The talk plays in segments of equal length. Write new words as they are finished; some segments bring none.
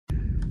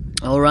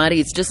Alrighty,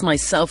 it's just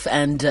myself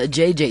and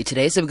JJ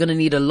today, so we're going to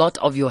need a lot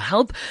of your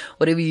help.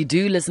 Whatever you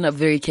do, listen up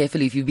very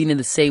carefully. If you've been in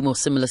the same or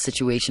similar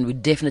situation,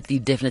 we'd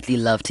definitely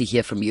love to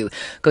hear from you.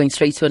 Going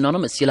straight to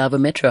Anonymous, Yolava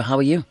Metro, how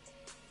are you?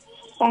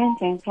 Fine,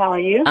 thanks. How are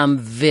you? I'm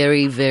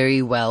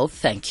very well,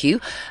 thank you.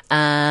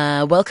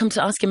 Welcome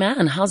to Ask a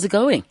Man. How's it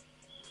going?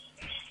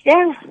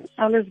 Yeah,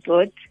 all is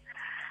good.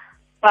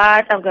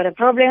 But I've got a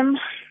problem.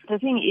 The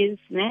thing is,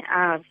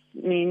 I'm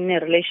in a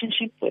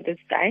relationship with this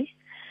guy.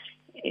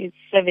 It's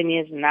 7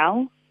 years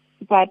now,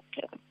 but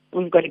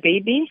we've got a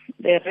baby.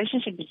 The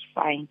relationship is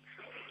fine,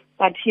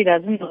 but he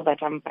doesn't know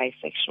that I'm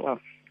bisexual.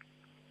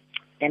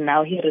 And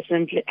now he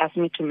recently asked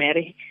me to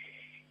marry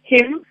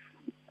him.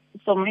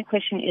 So my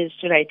question is,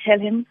 should I tell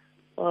him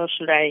or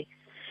should I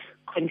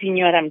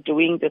continue what I'm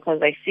doing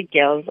because I see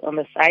girls on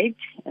the side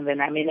and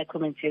then I'm in a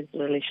committed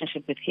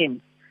relationship with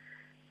him?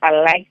 I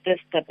like the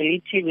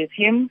stability with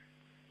him,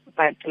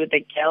 but with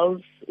the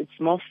girls, it's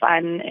more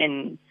fun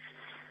and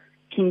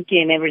kinky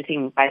and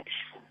everything. But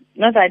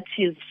not that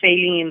he's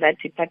failing in that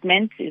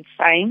department, it's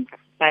fine,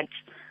 but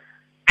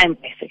I'm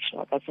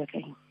bisexual, that's the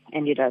thing,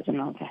 and he doesn't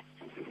know that.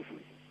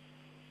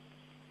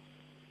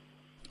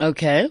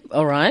 Okay,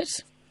 all right.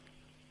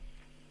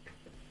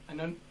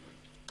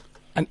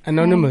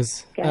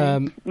 Anonymous,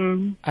 Okay.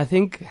 I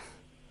think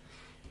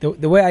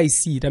the way I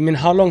see it, I mean,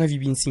 how long have you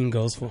been seeing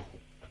girls for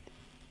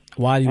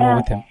while you were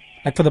with him?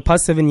 Like for the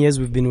past 7 years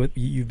you've been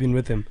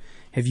with him.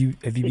 Have you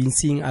been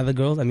seeing other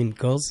girls? I mean,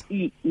 girls?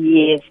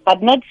 Yes,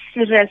 but not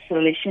serious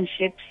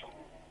relationships,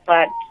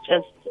 but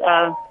just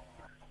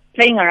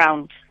playing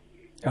around.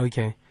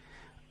 Okay.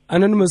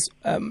 Anonymous,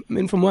 I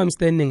mean, from where I'm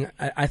standing,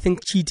 I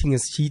think cheating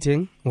is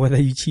cheating, whether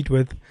you cheat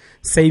with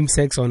same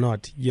sex or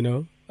not, you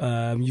know.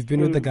 You've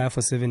been with the guy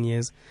for 7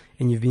 years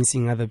and you've been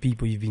seeing other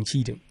people, you've been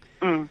cheating.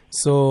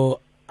 So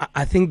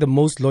I think the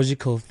most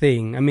logical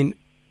thing, I mean,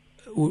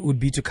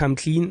 would be to come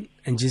clean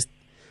and just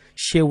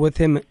share with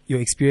him your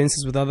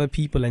experiences with other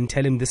people and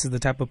tell him this is the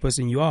type of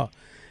person you are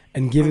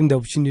and give him the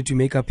opportunity to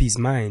make up his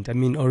mind. I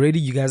mean, already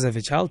you guys have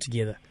a child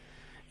together,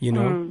 you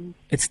know.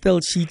 It's still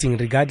cheating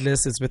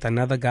regardless it's with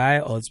another guy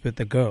or it's with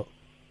a girl.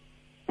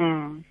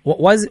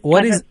 What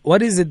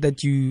is it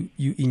that you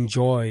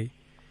enjoy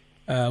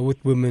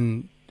with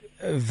women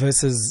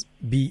versus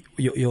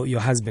your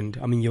husband,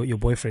 I mean your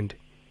boyfriend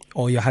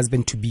or your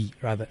husband to be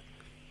rather?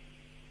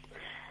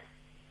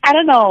 I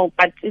don't know,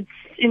 but it's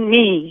in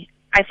me.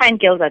 I find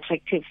girls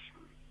attractive,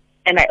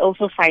 and I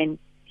also find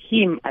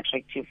him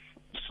attractive.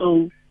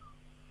 So,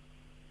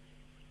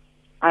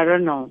 I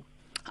don't know.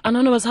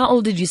 Anonymous, how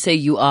old did you say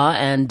you are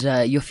and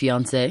your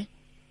fiancé?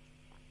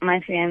 My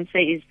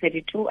fiancé is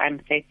 32, I'm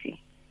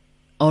 30.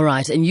 All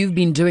right, and you've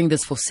been doing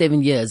this for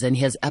 7 years and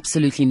he has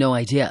absolutely no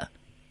idea?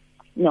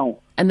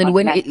 No. And then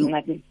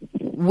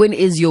when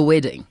is your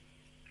wedding?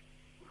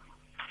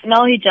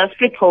 No, he just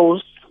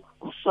proposed,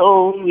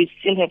 so we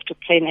still have to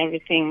plan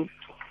everything.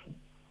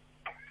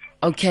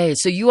 Okay,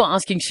 so you are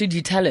asking, should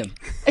you tell him?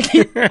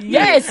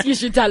 Yes, you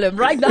should tell him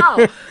right now.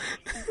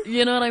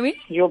 You know what I mean?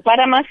 But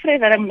I'm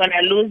afraid that I'm going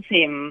to lose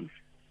him.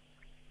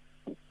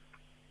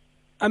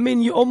 I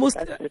mean, you almost...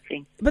 That's the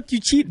thing. But you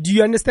cheat. Do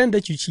you understand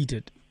that you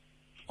cheated?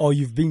 Or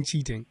you've been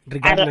cheating?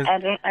 Regardless.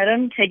 I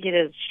don't take it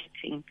as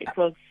cheating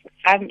because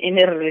I'm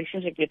in a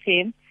relationship with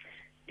him.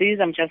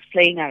 I'm just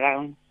playing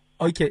around.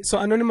 Okay, so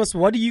Anonymous,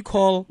 what do you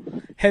call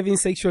having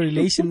sexual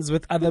relations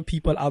with other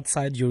people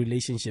outside your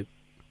relationship?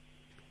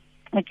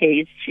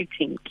 Okay, it's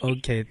cheating.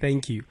 Okay,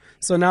 thank you.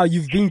 So now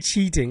you've been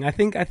cheating. I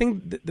think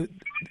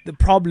the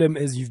problem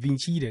is you've been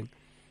cheating,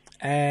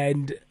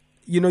 and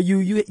you know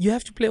you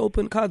have to play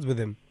open cards with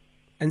him,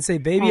 and say,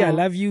 baby, I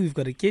love you. We've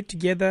got a kid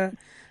together.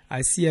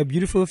 I see a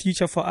beautiful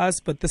future for us,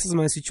 but this is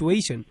my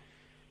situation.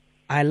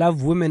 I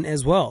love women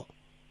as well,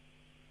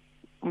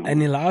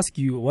 and he'll ask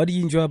you, what do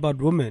you enjoy about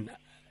women?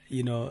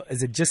 You know,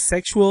 is it just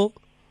sexual,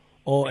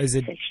 or is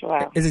it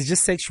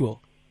just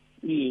sexual?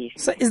 Yes.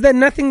 So is there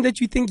nothing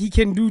that you think he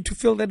can do to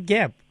fill that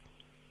gap?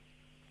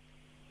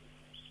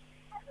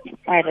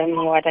 I don't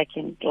know what I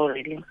can do,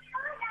 really.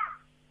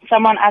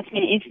 Someone asked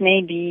me if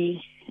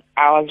maybe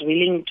I was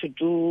willing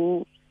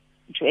to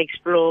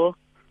explore,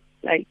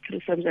 like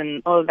threesomes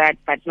and all that,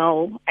 but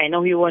no, I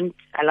know he won't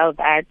allow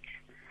that.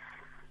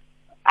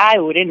 I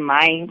wouldn't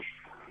mind,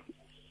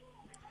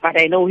 but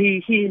I know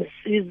he's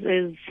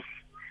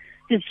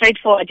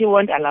straightforward. He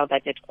won't allow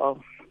that at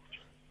all.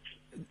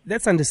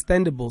 That's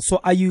understandable. So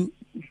are you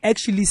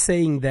actually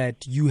saying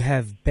that you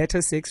have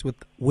better sex with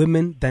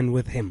women than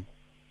with him?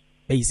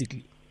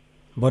 Basically.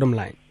 Bottom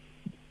line.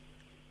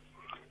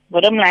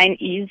 Bottom line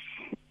is,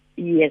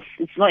 yes,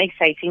 it's more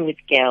exciting with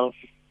girls.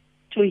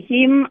 To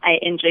him, I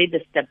enjoy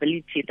the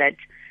stability that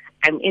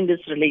I'm in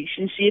this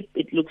relationship.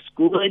 It looks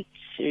good.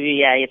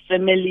 We are a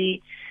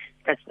family.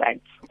 That's that.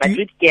 But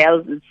with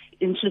girls, it's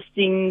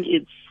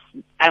interesting.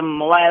 I'm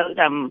wild.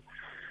 I'm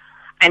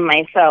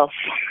myself.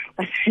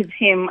 But with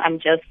him, I'm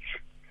just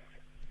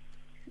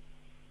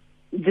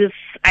this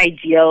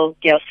ideal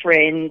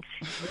girlfriend,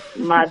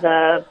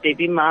 mother,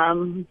 baby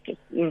mom.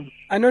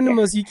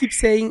 Anonymous, you keep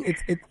saying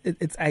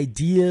it's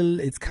ideal,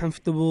 it's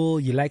comfortable,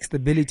 you like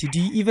stability. Do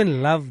you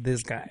even love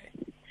this guy?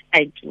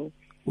 I do.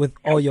 With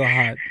all your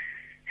heart?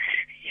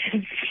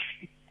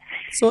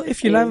 So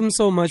if you love him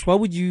so much, why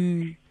would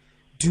you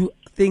do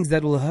things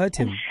that will hurt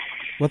him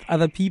with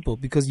other people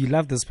because you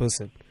love this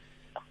person?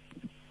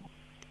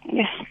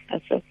 Yeah,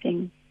 that's the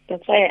thing.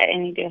 That's why I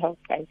need your help,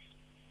 guys.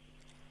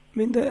 I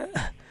mean,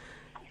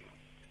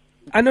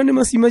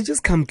 Anonymous, you must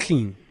just come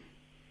clean.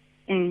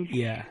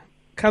 Yeah.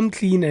 Come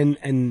clean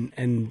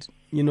and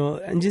you know,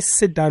 and just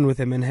sit down with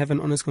him and have an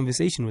honest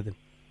conversation with him.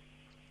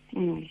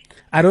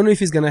 I don't know if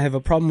he's going to have a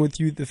problem with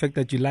you, the fact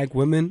that you like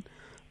women,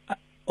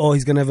 or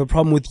he's going to have a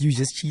problem with you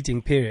just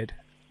cheating, period.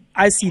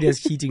 I see it as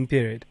cheating,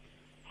 period.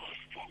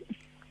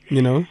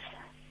 You know?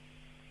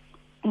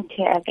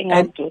 Okay, I think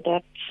I'll do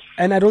that.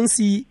 And I don't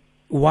see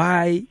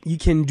why you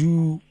can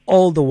do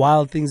all the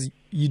wild things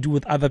you do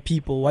with other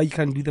people, why you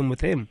can't do them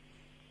with him.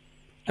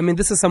 I mean,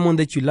 this is someone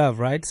that you love,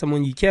 right?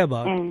 Someone you care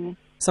about.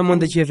 Someone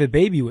that you have a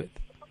baby with.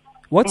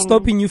 What's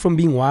stopping you from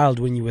being wild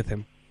when you're with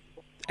him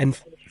and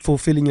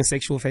fulfilling your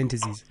sexual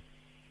fantasies?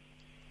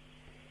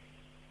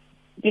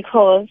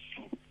 Because,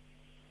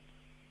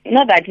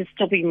 not that it's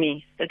stopping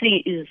me. The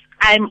thing is,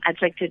 I'm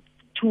attracted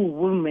to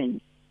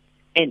women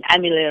and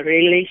I'm in a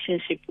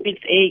relationship with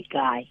a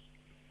guy.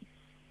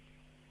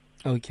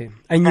 Okay.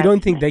 And you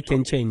don't think that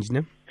can change,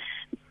 no?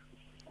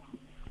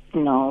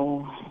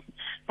 No.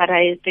 But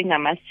I think I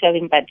must tell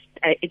him, but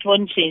it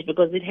won't change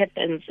because it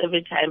happens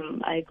every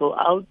time I go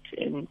out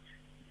and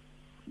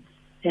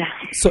yeah.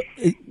 So,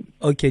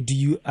 okay,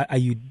 are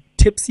you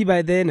tipsy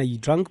by then? Are you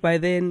drunk by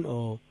then?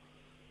 Or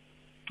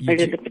a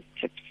little bit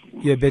tipsy.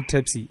 You're a bit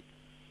tipsy.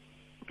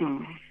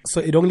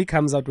 So it only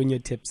comes out when you're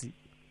tipsy.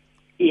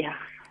 Yeah.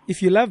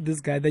 If you love this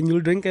guy, then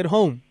you'll drink at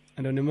home,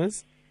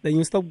 Anonymous. Then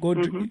you'll stop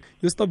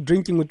you'll stop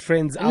drinking with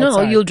friends outside.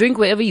 No, you'll drink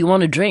wherever you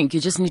want to drink.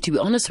 You just need to be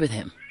honest with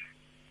him.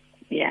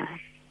 Yeah.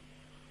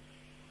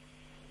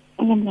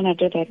 I'm gonna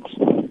do that.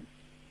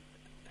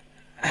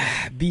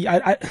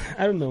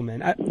 I don't know,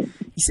 man.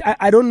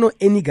 I don't know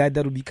any guy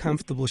that would be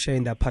comfortable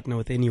sharing their partner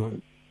with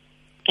anyone.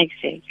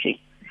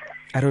 Exactly.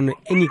 I don't know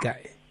any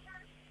guy.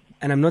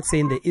 And I'm not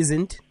saying there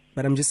isn't,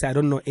 but I'm just saying I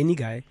don't know any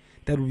guy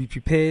that would be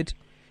prepared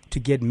to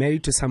get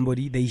married to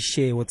somebody they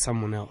share with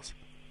someone else.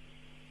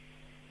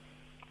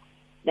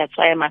 That's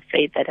why I'm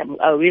afraid that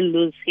I will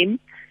lose him.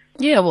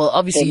 Yeah, well,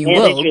 obviously you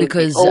will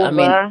because, I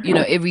mean, you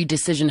know, every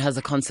decision has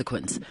a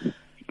consequence.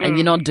 And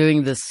you're not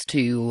doing this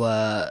to,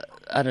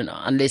 I don't know,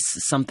 unless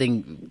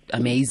something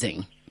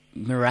amazing,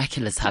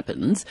 miraculous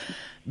happens.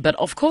 But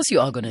of course you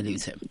are going to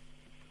lose him.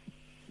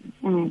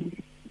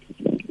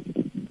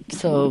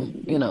 So,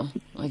 you know,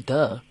 like,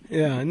 duh.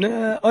 Yeah,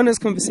 no,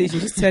 honest conversation.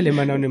 Just tell him,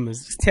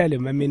 Anonymous. Just tell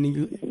him. I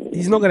mean,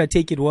 he's not going to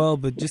take it well,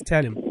 but just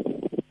tell him.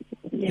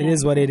 Yeah. It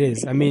is what it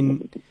is. I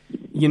mean,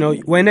 you know,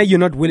 when are you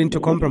not willing to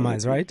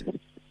compromise, right?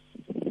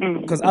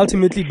 Because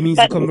ultimately it means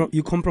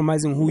you're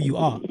compromising who you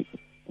are.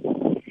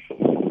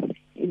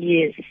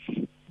 Yes.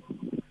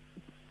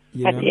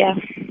 But yeah,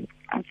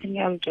 I think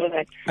I'll do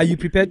that. Are you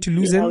prepared to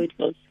lose him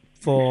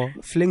for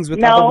flings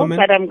with other women?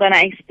 No, but I'm going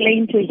to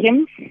explain to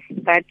him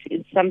that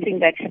it's something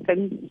that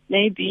happens.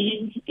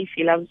 Maybe if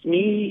he loves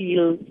me,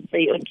 he'll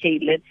say, okay,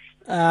 let's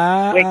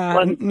work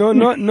on... No,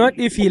 not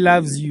if he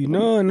loves you.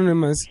 No,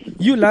 Anonymous.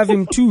 You love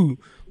him too,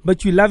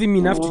 but you love him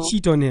enough to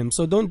cheat on him.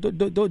 So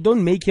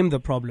don't make him the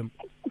problem.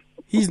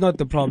 He's not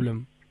the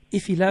problem.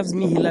 If he loves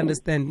me, he'll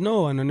understand.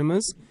 No,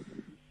 Anonymous.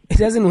 It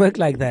doesn't work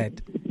like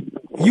that.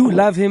 You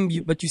love him,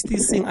 but you're still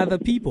seeing other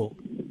people.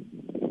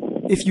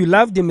 If you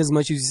loved him as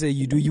much as you say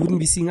you do, you wouldn't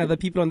be seeing other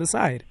people on the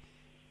side.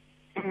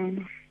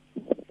 Do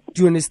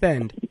you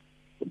understand?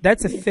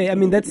 That's a fair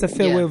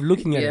way of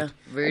looking at it.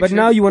 But true.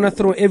 Now you want to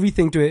throw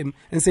everything to him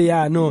and say,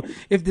 yeah, no,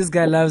 if this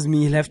guy loves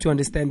me, he'll have to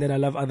understand that I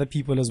love other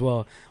people as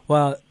well.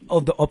 Well,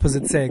 of the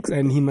opposite sex,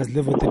 and he must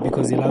live with it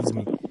because he loves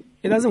me.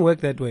 It doesn't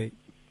work that way.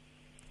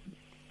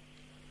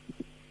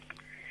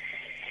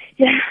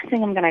 Yeah, I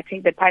think I'm gonna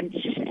take the punch.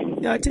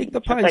 Yeah, take the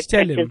punch.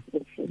 Tell him.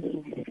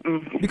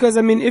 Because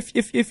I mean,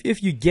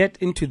 if you get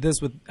into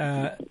this with,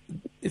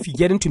 if you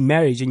get into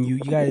marriage and you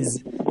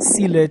guys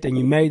seal it and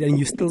you married and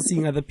you're still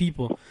seeing other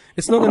people,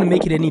 it's not gonna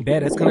make it any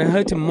better. It's gonna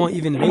hurt him more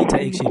even later,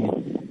 actually.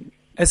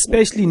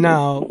 Especially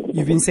now,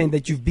 you've been saying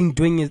that you've been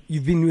doing it.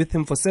 You've been with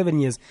him for 7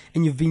 years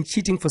and you've been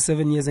cheating for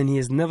 7 years and he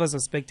has never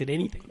suspected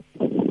anything.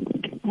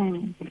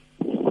 You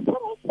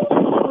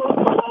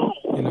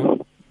know.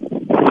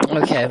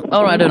 Okay.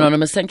 All right,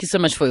 Anonymous. Thank you so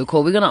much for your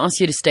call. We're going to ask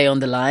you to stay on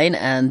the line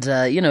and,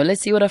 you know,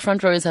 let's see what our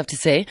front rowers have to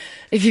say.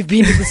 If you've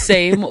been in the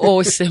same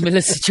or similar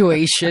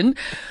situation,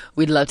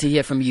 we'd love to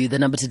hear from you. The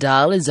number to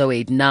dial is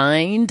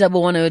 089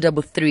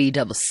 110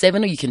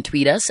 3377, or you can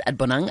tweet us at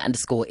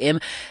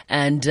Bonang_M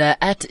and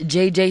at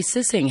JJ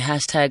Sissing,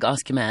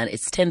 #AskYourMan.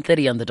 It's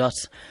 10:30 on the dot.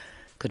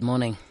 Good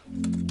morning.